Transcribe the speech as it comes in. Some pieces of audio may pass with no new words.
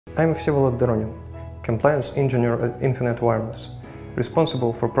I'm Vsevolod Doronin, compliance engineer at Infinet Wireless,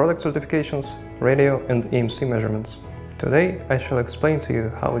 responsible for product certifications, radio and EMC measurements. Today I shall explain to you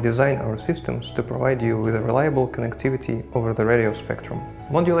how we design our systems to provide you with a reliable connectivity over the radio spectrum.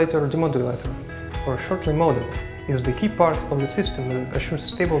 Modulator-demodulator, or shortly modem, is the key part of the system that assures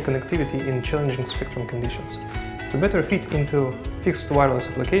stable connectivity in challenging spectrum conditions. To better fit into fixed wireless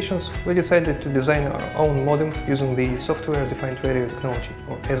applications, we decided to design our own modem using the software-defined radio technology,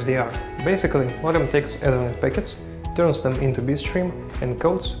 or SDR. Basically, modem takes Ethernet packets, turns them into bitstream,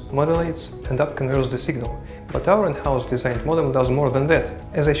 encodes, modulates, and up-converts the signal. But our in-house designed modem does more than that.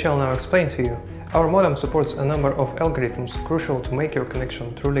 As I shall now explain to you, our modem supports a number of algorithms crucial to make your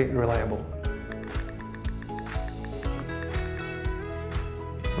connection truly reliable.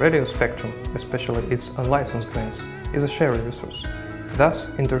 Radio spectrum, especially its unlicensed bands, is a shared resource.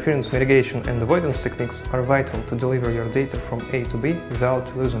 Thus, interference mitigation and avoidance techniques are vital to deliver your data from A to B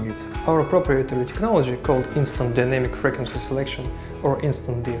without losing it. Our proprietary technology, called Instant Dynamic Frequency Selection, or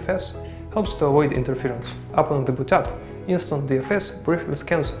Instant DFS, helps to avoid interference. Upon the boot up, Instant DFS briefly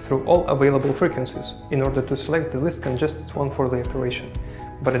scans through all available frequencies in order to select the least congested one for the operation.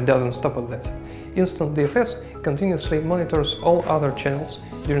 But it doesn't stop at that. Instant DFS continuously monitors all other channels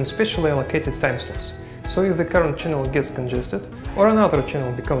during specially allocated time slots. So if the current channel gets congested or another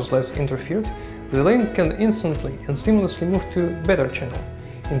channel becomes less interfered, the link can instantly and seamlessly move to a better channel.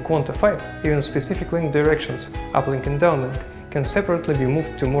 In Quanta 5, even specific link directions, uplink and downlink, can separately be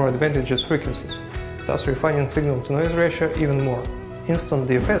moved to more advantageous frequencies, thus refining signal-to-noise ratio even more. Instant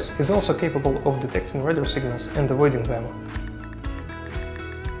DFS is also capable of detecting radar signals and avoiding them.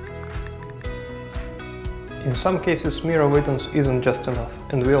 In some cases, mere avoidance isn't just enough,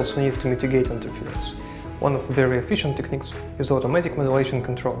 and we also need to mitigate interference. One of the very efficient techniques is automatic modulation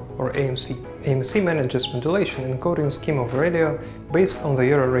control, or AMC. AMC manages modulation and encoding scheme of radio based on the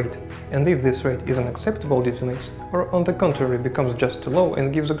error rate, and if this rate is unacceptable, detonates, or on the contrary becomes just too low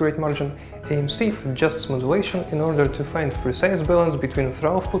and gives a great margin, AMC adjusts modulation in order to find precise balance between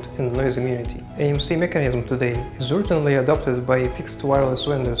throw output and noise immunity. AMC mechanism today is routinely adopted by fixed wireless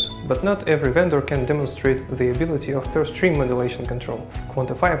vendors, but not every vendor can demonstrate the ability of per-stream modulation control.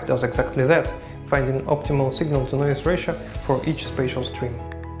 Quanta 5 does exactly that, finding optimal signal-to-noise ratio for each spatial stream.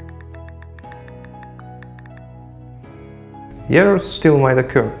 Errors still might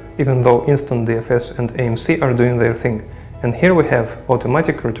occur, even though Instant DFS and AMC are doing their thing. And here we have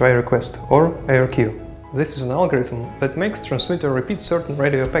Automatic Retry Request, or ARQ. This is an algorithm that makes transmitter repeat certain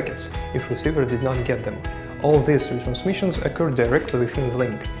radio packets if receiver did not get them. All these retransmissions occur directly within the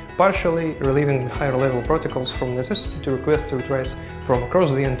link, partially relieving the higher-level protocols from necessity to request retries from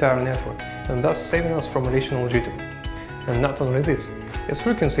across the entire network, and thus saving us from additional jitter. And not only this, as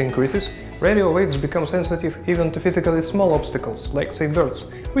frequency increases, radio waves become sensitive even to physically small obstacles, like say birds,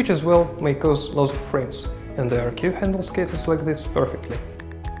 which as well may cause loss of frames, and the ARQ handles cases like this perfectly.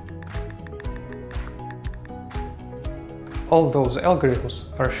 All those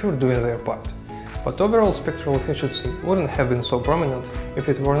algorithms are sure doing their part, but overall spectral efficiency wouldn't have been so prominent if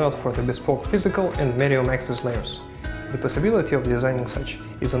it were not for the bespoke physical and medium access layers. The possibility of designing such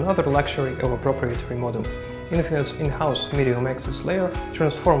is another luxury of a proprietary modem. Infinet's in-house medium access layer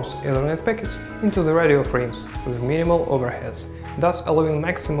transforms Ethernet packets into the Radioframes with minimal overheads, thus allowing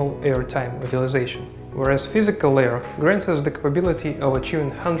maximal airtime utilization, whereas physical layer grants us the capability of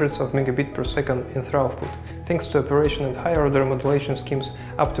achieving hundreds of megabit per second in throw output, thanks to operation at higher order modulation schemes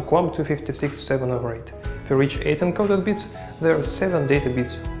up to QAM 256/7/8. For each 8 encoded bits, there are 7 data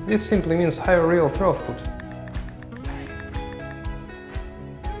bits. This simply means higher real throw output.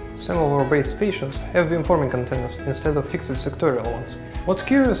 Some of our base stations have beamforming antennas instead of fixed sectorial ones. What's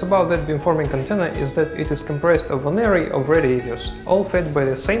curious about that beamforming antenna is that it is comprised of an array of radiators, all fed by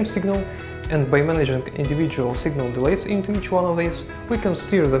the same signal, and by managing individual signal delays into each one of these, we can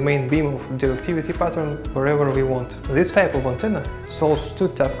steer the main beam of directivity pattern wherever we want. This type of antenna solves two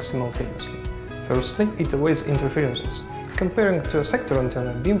tasks simultaneously. Firstly, it avoids interferences. Comparing to a sector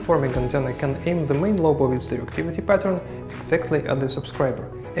antenna, beamforming antenna can aim the main lobe of its directivity pattern exactly at the subscriber.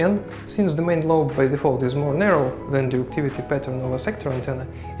 And, since the main lobe by default is more narrow than the directivity pattern of a sector antenna,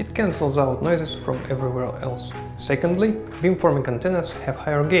 it cancels out noises from everywhere else. Secondly, beamforming antennas have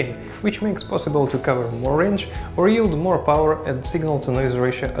higher gain, which makes possible to cover more range or yield more power at signal-to-noise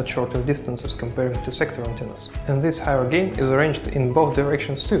ratio at shorter distances compared to sector antennas. And this higher gain is arranged in both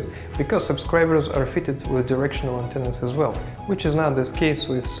directions too, because subscribers are fitted with directional antennas as well, which is not the case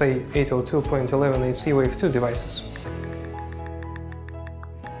with, say, 802.11 AC Wave 2 devices.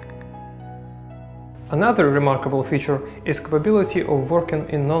 Another remarkable feature is capability of working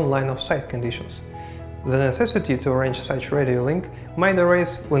in non-line-of-sight conditions. The necessity to arrange such radio link might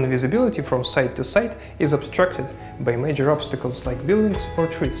arise when visibility from site to site is obstructed by major obstacles like buildings or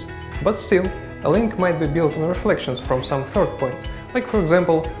trees. But still, a link might be built on reflections from some third point, like for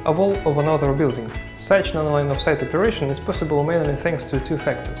example a wall of another building. Such non-line-of-sight operation is possible mainly thanks to two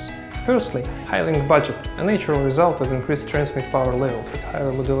factors. Firstly, high link budget, a natural result of increased transmit power levels at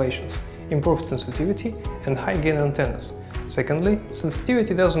higher modulations, improved sensitivity and high gain antennas. Secondly,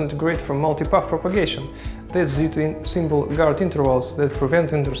 sensitivity doesn't integrate from multipath propagation, that's due to symbol guard intervals that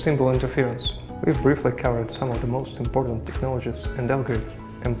prevent inter-symbol interference. We've briefly covered some of the most important technologies and algorithms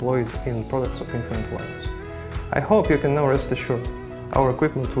employed in products of Infinet Wireless. I hope you can now rest assured, our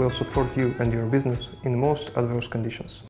equipment will support you and your business in most adverse conditions.